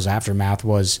shambles aftermath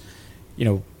was,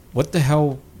 what the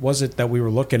hell was it that we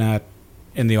were looking at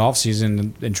in the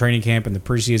offseason, in training camp, in the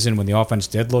preseason, when the offense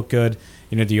did look good?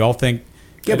 Do y'all think...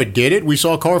 Yeah, but did it? We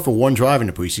saw Carr for 1 drive in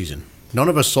the preseason. None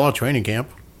of us saw training camp.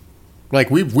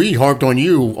 We harped on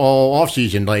you all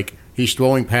offseason, he's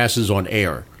throwing passes on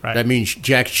air. Right. That means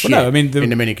jack shit in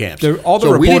the mini camps. All the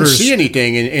reporters, we didn't see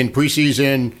anything in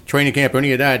preseason, training camp, or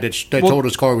any of that told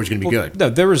us Carr was going to be good. No,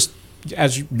 there was...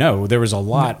 As you know, there was a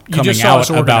lot coming out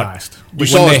about. You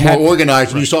saw us more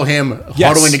organized, and you saw him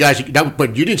huddling the guys.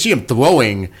 But you didn't see him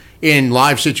throwing in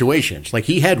live situations.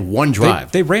 He had 1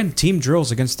 drive. They ran team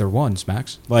drills against their ones,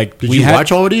 Max. Did you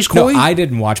watch all of these, Coy? No, I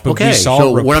didn't watch, but okay, we saw.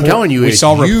 So what I'm telling you is, we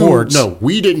saw reports. No,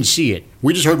 we didn't see it.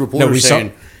 We just heard reporters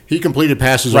saying he completed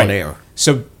passes on air.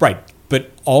 So but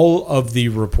all of the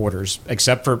reporters,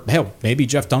 except for maybe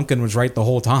Jeff Duncan was right the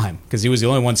whole time because he was the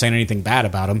only one saying anything bad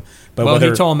about him. But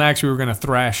he told Max we were going to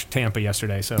thrash Tampa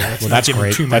yesterday, so that's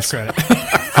great. Too much credit.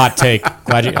 Hot take.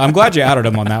 I'm glad you outed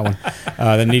him on that one.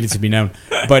 That needed to be known.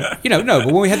 But but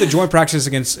when we had the joint practice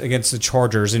against the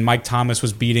Chargers and Mike Thomas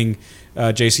was beating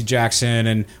J.C. Jackson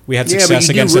and we had success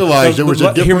against. You realize there was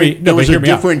a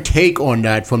different take on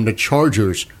that from the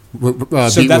Chargers.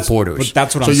 Beat reporters. But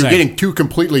that's what I'm saying. So you're getting 2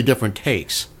 completely different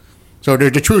takes. So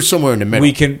there's the truth somewhere in the middle.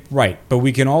 But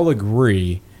we can all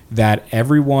agree that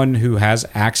everyone who has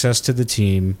access to the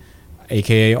team,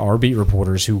 aka our beat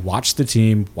reporters who watch the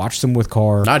team, watch them with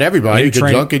Carr. Not everybody.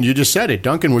 Duncan, you just said it.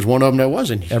 Duncan was one of them that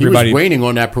wasn't. He was raining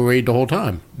on that parade the whole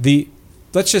time.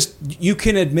 You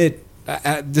can admit.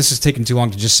 This is taking too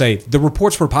long to just say the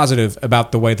reports were positive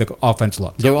about the way the offense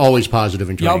looked. They're always positive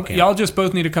in training camp. Y'all just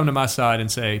both need to come to my side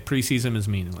and say preseason is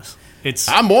meaningless.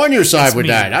 I'm on your side with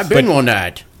that. I've been on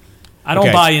that. I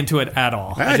don't buy into it at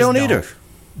all. I don't either.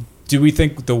 Do we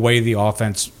think the way the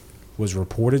offense was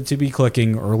reported to be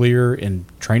clicking earlier in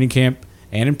training camp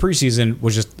and in preseason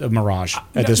was just a mirage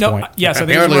at this point? Yes, I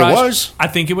think apparently it was. I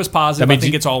think it was positive. I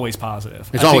think it's always positive.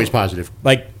 It's always positive.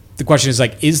 The question is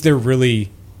is there really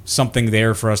something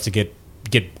there for us to get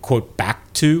quote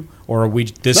back to, or are we?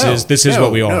 This is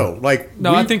what we are.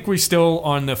 I think we're still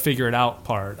on the figure it out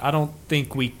part. I don't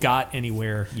think we got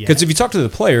anywhere yet. Because if you talk to the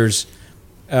players,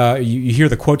 you hear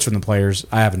the quotes from the players.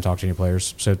 I haven't talked to any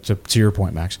players, so to your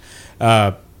point, Max.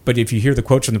 But if you hear the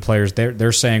quotes from the players,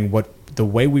 they're saying the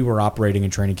way we were operating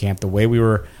in training camp, the way we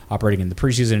were operating in the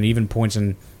preseason, and even points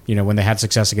in when they had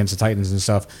success against the Titans and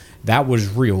stuff, that was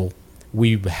real.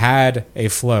 We had a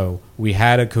flow. We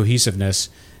had a cohesiveness.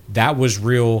 That was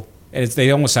real. And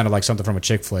they almost sounded like something from a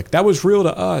chick flick. That was real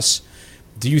to us.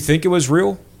 Do you think it was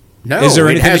real? No, Is there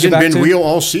it anything hasn't been to? real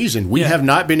all season. We have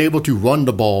not been able to run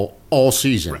the ball all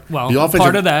season. Well, the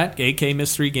part of that, AK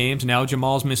missed 3 games. Now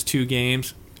Jamal's missed 2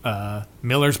 games.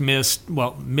 Miller's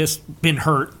been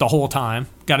hurt the whole time.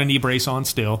 Got a knee brace on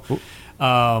still.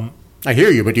 I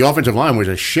hear you, but the offensive line was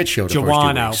a shit show the first 2 Jawan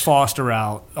weeks. out, Foster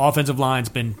out. Offensive line's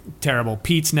been terrible.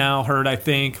 Pete's now hurt, I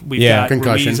think. We've Yeah, got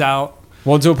concussion. Ruiz out.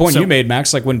 Well, to a point So- you made,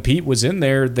 Max, like when Pete was in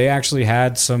there, they actually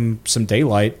had some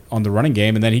daylight on the running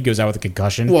game, and then he goes out with a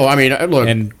concussion. Well, I mean, look,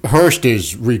 And- Hurst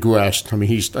is regressed. I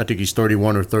mean, I think he's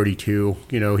 31 or 32.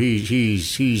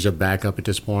 He's a backup at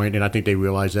this point, and I think they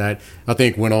realize that. I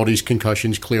think when all these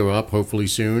concussions clear up, hopefully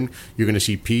soon, you're going to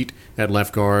see Pete at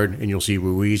left guard, and you'll see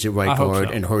Ruiz at right I hope guard,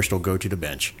 so. and Hurst will go to the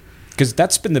bench. Because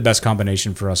that's been the best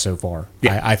combination for us so far,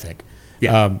 Yeah. I think.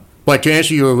 Yeah. But to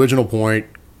answer your original point,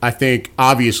 I think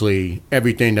obviously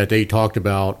everything that they talked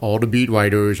about, all the beat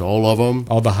writers, all of them,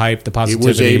 All the hype, the it positivity.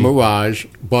 was a mirage.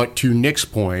 But to Nick's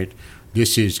point,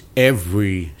 this is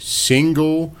every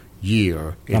single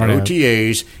year in I don't know.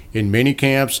 OTAs, in mini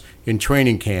camps, in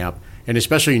training camp, and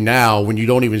especially now when you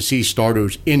don't even see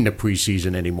starters in the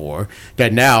preseason anymore.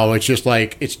 That now it's just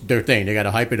like it's their thing. They got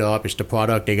to hype it up. It's the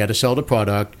product. They got to sell the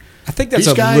product. I think that's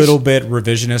These a guys- little bit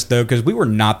revisionist, though, because we were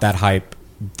not that hype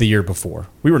the year before.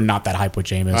 We were not that hype with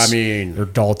Jameis. I mean- or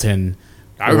Dalton.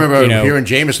 I remember you know, hearing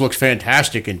Jameis looks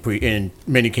fantastic in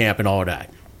minicamp and all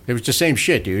that. It was the same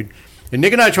shit, dude. And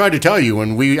Nick and I tried to tell you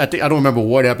when I don't remember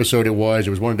what episode it was. It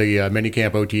was one of the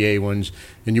minicamp OTA ones,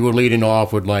 and you were leading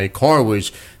off with like Carr was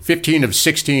 15 of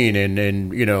 16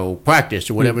 in practice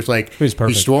or whatever. It's like He was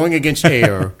perfect. he's throwing against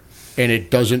air, and it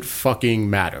doesn't fucking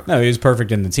matter. No, he was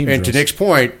perfect in the team. And to drills. Nick's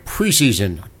point,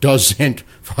 preseason doesn't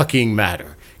fucking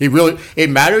matter. It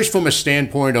matters from a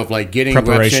standpoint of like getting reps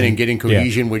in Preparation. and getting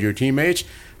cohesion with your teammates,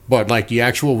 but like the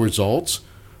actual results,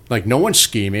 like no one's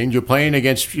scheming. You're playing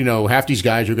against half these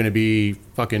guys are going to be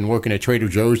fucking working at Trader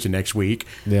Joe's the next week.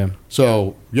 Yeah.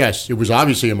 So yes, it was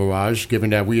obviously a mirage, given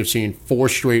that we have seen 4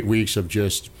 straight weeks of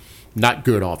just not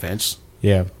good offense.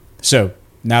 Yeah. So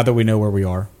now that we know where we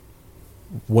are,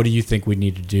 what do you think we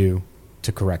need to do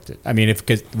to correct it? I mean,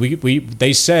 because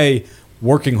they say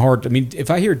working hard. I mean,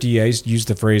 if I hear DAs use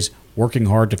the phrase "working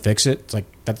hard to fix it," it's like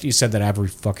that. You said that every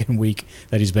fucking week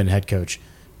that he's been head coach.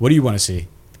 What do you want to see?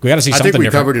 We got to see I something think we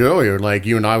different. covered it earlier. Like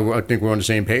you and I think we're on the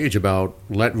same page about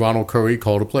let Ronald Curry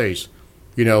call the plays.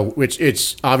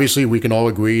 It's obviously we can all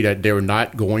agree that they're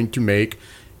not going to make.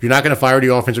 You're not going to fire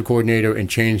the offensive coordinator and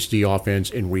change the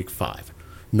offense in week 5,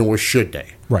 nor should they.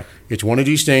 Right. It's one of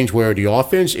these things where the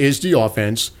offense is the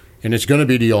offense, and it's going to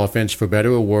be the offense for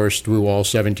better or worse through all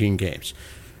 17 games.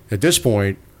 At this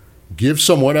point, give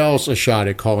someone else a shot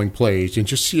at calling plays and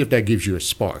just see if that gives you a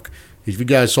spark. If you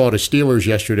guys saw the Steelers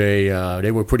yesterday,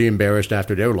 they were pretty embarrassed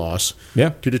after their loss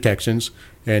to the Texans.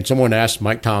 And someone asked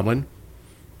Mike Tomlin,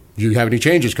 do you have any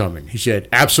changes coming? He said,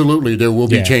 absolutely, there will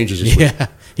be changes this week. Yeah,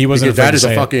 he wasn't. Because that is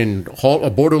a afraid to fucking a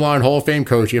borderline Hall of Fame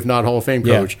coach, if not Hall of Fame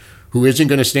coach, who isn't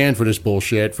going to stand for this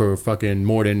bullshit for fucking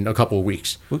more than a couple of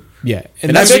weeks. say it. Yeah,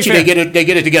 And I bet you they get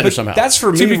it together somehow. That's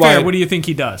for To me. be Why fair, what do you think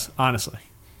he does, honestly?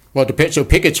 Well, so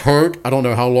Pickett's hurt. I don't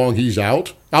know how long he's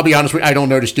out. I'll be honest with you, I don't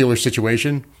know the Steelers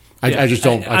situation. I just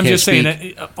don't. I'm can't just saying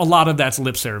speak. that a lot of that's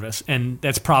lip service, and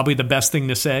that's probably the best thing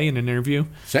to say in an interview.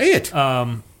 Say it.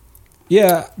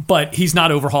 yeah, But he's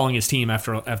not overhauling his team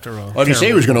after a. I didn't say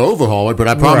he was going to overhaul it, but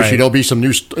I promise Right. you there'll be some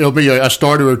new. There'll be a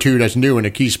starter or two that's new in a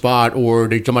key spot, or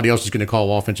somebody else is going to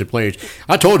call offensive plays.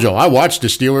 I told you I watched the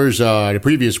Steelers the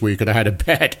previous week, and I had a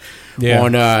bet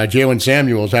on Jalen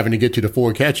Samuels having to get to the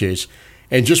 4 catches,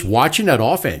 and just watching that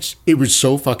offense, it was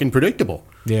so fucking predictable.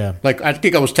 Yeah. Like I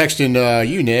think I was texting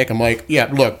you, Nick. I'm like, yeah,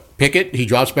 look, Pickett, he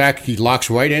drops back, he locks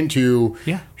right into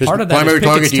his Part of that primary is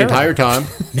target Pickett's the entire terrible.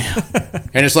 time.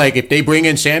 And it's like if they bring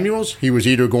in Samuels, he was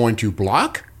either going to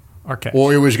block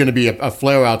or it was going to be a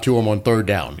flare out to him on 3rd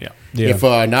down. Yeah. If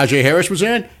Najee Harris was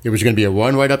in, it was going to be a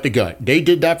run right up the gut. They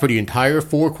did that for the entire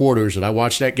 4 quarters that I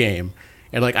watched that game,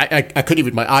 and like I couldn't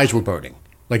even. My eyes were burning.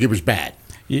 Like it was bad.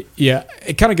 Yeah,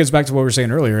 it kind of goes back to what we were saying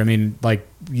earlier. I mean, like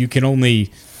you can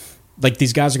only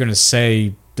these guys are going to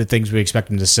say the things we expect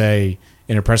them to say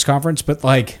in a press conference, but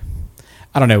like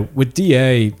I don't know, with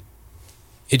DA,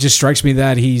 it just strikes me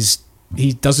that he's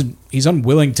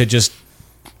unwilling to just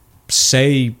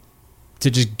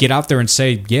get out there and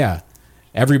say, yeah,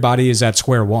 everybody is at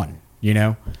square one.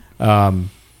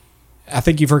 I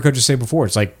think you've heard coaches say before,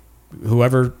 it's like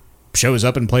whoever shows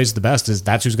up and plays the best,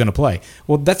 that's who's going to play.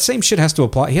 Well, that same shit has to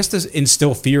apply. He has to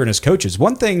instill fear in his coaches.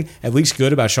 One thing, at least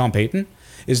good about Sean Payton,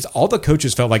 is all the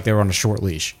coaches felt like they were on a short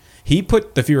leash. He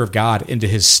put the fear of God into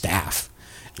his staff.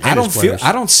 I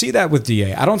don't see that with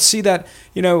DA. I don't see that,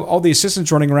 all the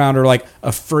assistants running around are like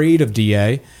afraid of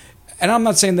DA. And I'm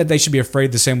not saying that they should be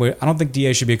afraid the same way. I don't think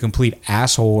DA should be a complete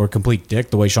asshole or a complete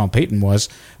dick the way Sean Payton was.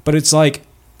 But it's like,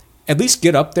 at least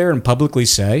get up there and publicly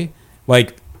say,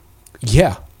 like,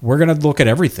 yeah, we're going to look at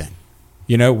everything.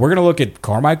 We're going to look at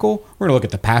Carmichael. We're going to look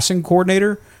at the passing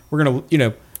coordinator. We're going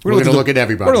to, we're going to look at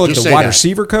everybody. We're going to look at the wide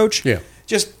receiver coach. Yeah.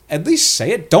 Just at least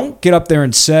say it. Don't get up there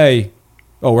and say,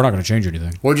 oh, we're not going to change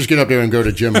anything. Or just get up there and go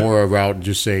to Jim Mora route and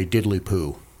just say diddly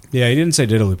poo. Yeah, he didn't say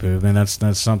diddly poo. Man,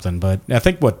 that's something. But I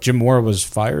think Jim Mora was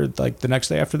fired like the next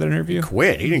day after that interview.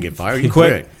 Quit. He didn't get fired. He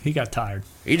quit. He got tired.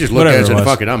 He just looked at it and said,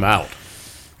 "Fuck it, I'm out."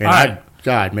 And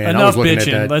God, man, enough I was looking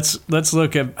bitching. at that. Let's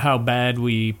look at how bad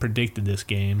we predicted this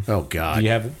game. Oh God, do you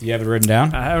have it written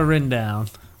down? I have it written down.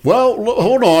 Well,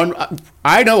 hold on.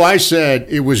 I know I said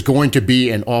it was going to be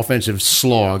an offensive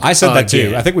slog. I said that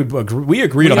too. I think we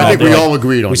agreed on that. I think we all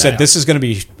agreed on that. We said this is going to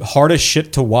be hard as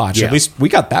shit to watch. Yeah. At least we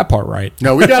got that part right.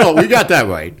 No, we got that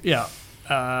right.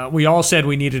 Yeah. We all said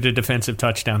we needed a defensive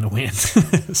touchdown to win.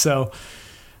 So,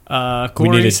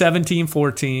 Corey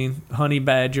 17-14. Honey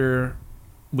Badger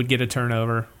would get a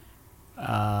turnover.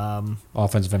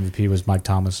 Offensive MVP was Mike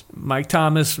Thomas. Mike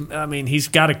Thomas, I mean, he's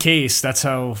got a case. That's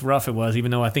how rough it was, even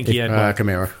though I think he had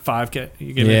Kamara. 5.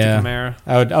 You give it to Kamara?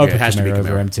 I would put Kamara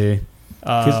over MT.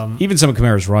 Even some of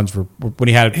Kamara's runs were when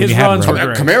he had runs were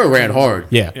great. Kamara ran hard.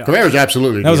 Yeah. Kamara's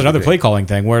absolutely. That was another play calling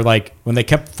thing where like when they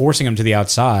kept forcing him to the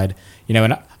outside,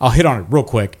 and I'll hit on it real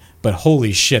quick, but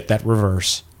holy shit, that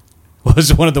reverse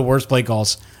was one of the worst play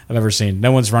calls I've ever seen.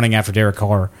 No one's running after Derek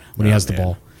Carr when he has the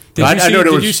ball.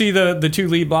 Did you see the two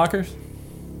lead blockers?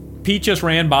 Pete just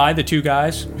ran by the two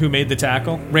guys who made the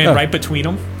tackle, ran right between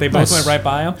them. They both went right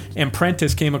by him. And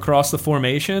Prentice came across the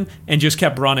formation and just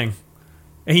kept running.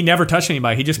 And he never touched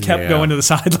anybody. He just kept going to the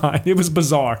sideline. It was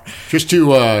bizarre. Just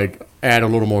to add a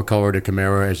little more color to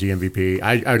Kamara as the MVP,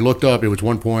 I looked up. It was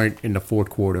one point in the fourth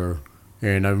quarter,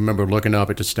 and I remember looking up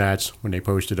at the stats when they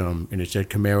posted them, and it said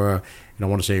Kamara, and I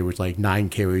want to say it was like 9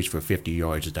 carries for 50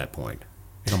 yards at that point.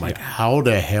 And I'm like, how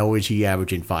the hell is he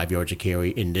averaging 5 yards a carry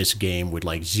in this game with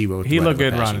like 0 He looked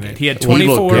good running it. He had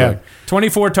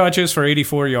 24 touches for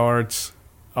 84 yards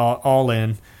all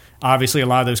in. Obviously, a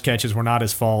lot of those catches were not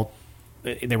his fault.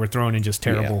 They were thrown in just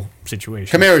terrible situations.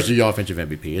 Kamara's the offensive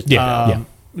MVP.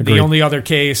 The only other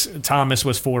case, Thomas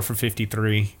was 4 for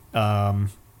 53. And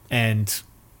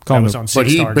that was on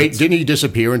 6 targets. Didn't he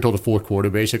disappear until the fourth quarter,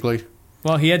 basically?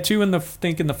 Well, he had 2 in the first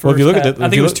if you look half. at I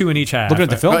think it was 2 in each half. Looking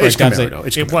at the film breakdowns,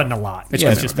 it wasn't a lot.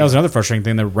 That was another frustrating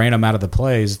thing that ran him out of the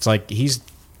plays. It's like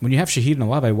when you have Shaheed and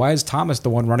Olave, why is Thomas the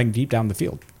one running deep down the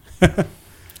field?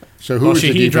 So who was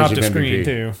the defensive dropped a MVP? screen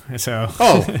too. So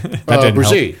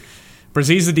Brzee.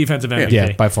 Brzee's the defensive MVP.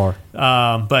 Yeah, by far.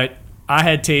 But I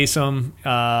had Taysom.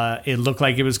 It looked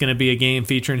like it was going to be a game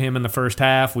featuring him in the first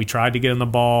half. We tried to get him the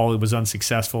ball. It was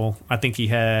unsuccessful. I think he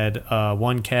had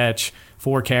 1 catch,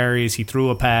 4 carries. He threw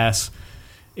a pass.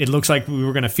 It looks like we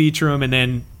were going to feature him, and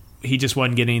then he just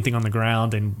wasn't getting anything on the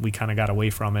ground, and we kind of got away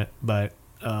from it. But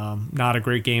not a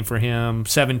great game for him.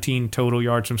 17 total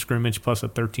yards from scrimmage plus a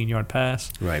 13-yard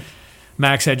pass. Right.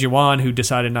 Max had Juwan, who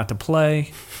decided not to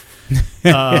play.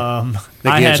 I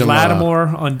had Lattimore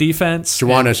on defense.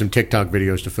 Juwan has some TikTok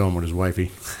videos to film with his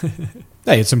wifey.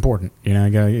 Hey, it's important.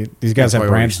 These guys have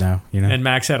brands now. And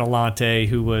Max had Alante,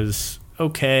 who was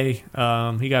okay.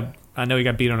 I know he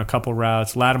got beat on a couple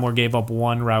routes. Lattimore gave up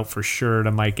 1 route for sure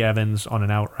to Mike Evans on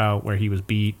an out route where he was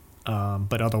beat.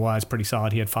 But otherwise, pretty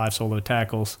solid. He had 5 solo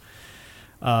tackles.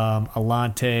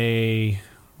 Alante,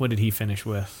 what did he finish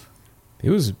with? It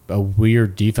was a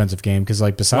weird defensive game because,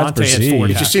 like, besides Brzee,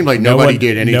 it just seemed like nobody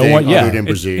did anything other than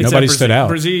Brzee. Nobody stood out.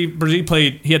 Brzee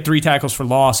played. He had 3 tackles for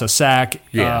loss, a sack.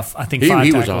 I think 5 tackles.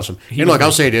 He was awesome.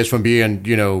 I'll say this from being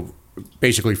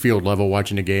basically field level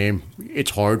watching the game.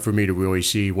 It's hard for me to really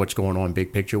see what's going on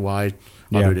big picture wise,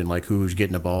 other than like who's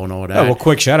getting the ball and all that. Oh, well,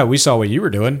 quick shout out. We saw what you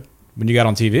were doing when you got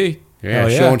on TV.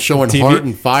 Showing heart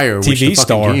and fire, which the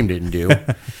fucking team didn't do.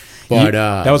 But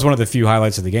that was one of the few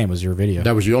highlights of the game. Was your video?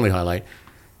 That was the only highlight.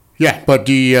 Yeah, but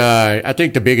I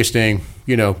think the biggest thing,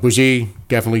 Brzee,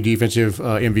 definitely defensive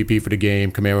MVP for the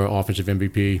game. Kamara, offensive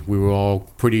MVP. We were all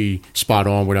pretty spot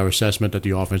on with our assessment that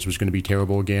the offense was going to be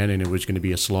terrible again and it was going to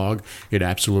be a slog. It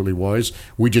absolutely was.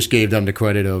 We just gave them the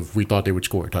credit of we thought they would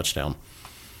score a touchdown.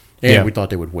 And we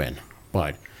thought they would win.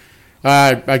 But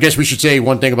I guess we should say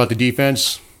one thing about the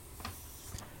defense.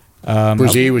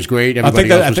 Brzee was great. I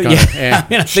think Everybody else was kind of I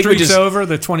mean, I think we Streaks just over,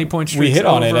 the 20-point streaks we hit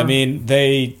on it. over. I mean,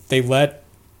 they let.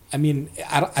 I mean,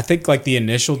 I think like the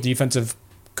initial defensive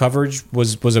coverage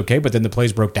was okay, but then the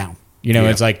plays broke down. You know, Yeah.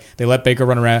 it's like they let Baker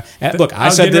run around. And look, I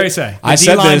said the I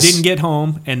said D-line this. didn't get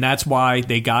home, and that's why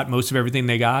they got most of everything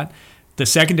they got. The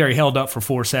secondary held up for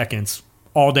 4 seconds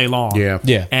all day long.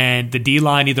 Yeah. And the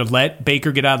D-line either let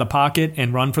Baker get out of the pocket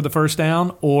and run for the first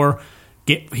down, or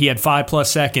he had 5+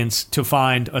 seconds to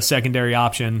find a secondary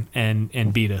option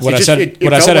and beat us. What I It said-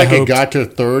 felt I like hoped- it got to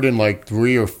third and like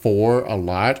 3 or 4 a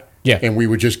lot. Yeah. And we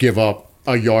would just give up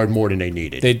a yard more than they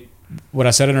needed. What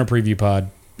I said in our preview pod,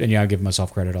 and yeah, I'll give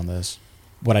myself credit on this.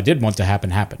 What I did want to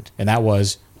happen happened, and that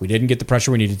was we didn't get the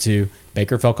pressure we needed to.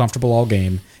 Baker felt comfortable all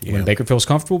game. Yeah. When Baker feels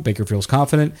comfortable, Baker feels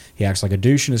confident. He acts like a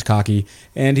douche and is cocky,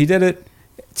 and he did it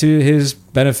to his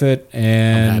benefit.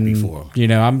 And I'm happy for him. You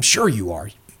know, I'm sure you are.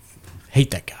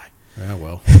 Hate that guy. Yeah,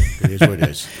 well, it is what it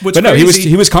is. What's But no, crazy,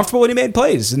 he was comfortable and he made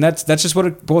plays, and that's just what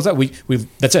it boils out. We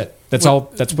that's it. That's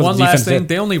all. That's what one the defense last thing. did.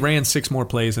 They only ran 6 more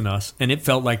plays than us, and it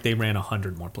felt like they ran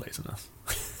 100 more plays than us.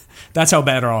 That's how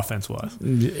bad our offense was.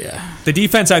 Yeah. The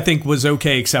defense, I think, was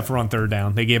okay except for on third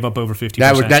down. They gave up over 50%.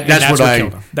 That's what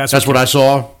killed them. That's what I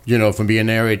saw. You know, from being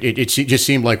there, it just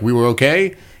seemed like we were okay,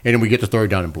 and then we get the third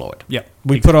down and blow it. Yep.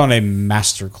 We put on a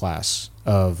master class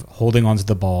of holding onto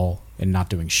the ball and not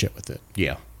doing shit with it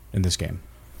Yeah. in this game.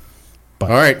 All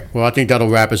right. Well, I think that'll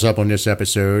wrap us up on this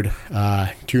episode.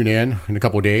 Tune in a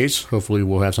couple of days. Hopefully,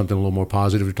 we'll have something a little more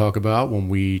positive to talk about when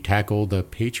we tackle the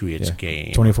Patriots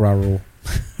game. 24-hour rule.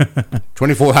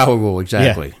 24-hour rule,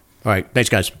 exactly. All right. Thanks,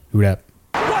 guys. Who dat?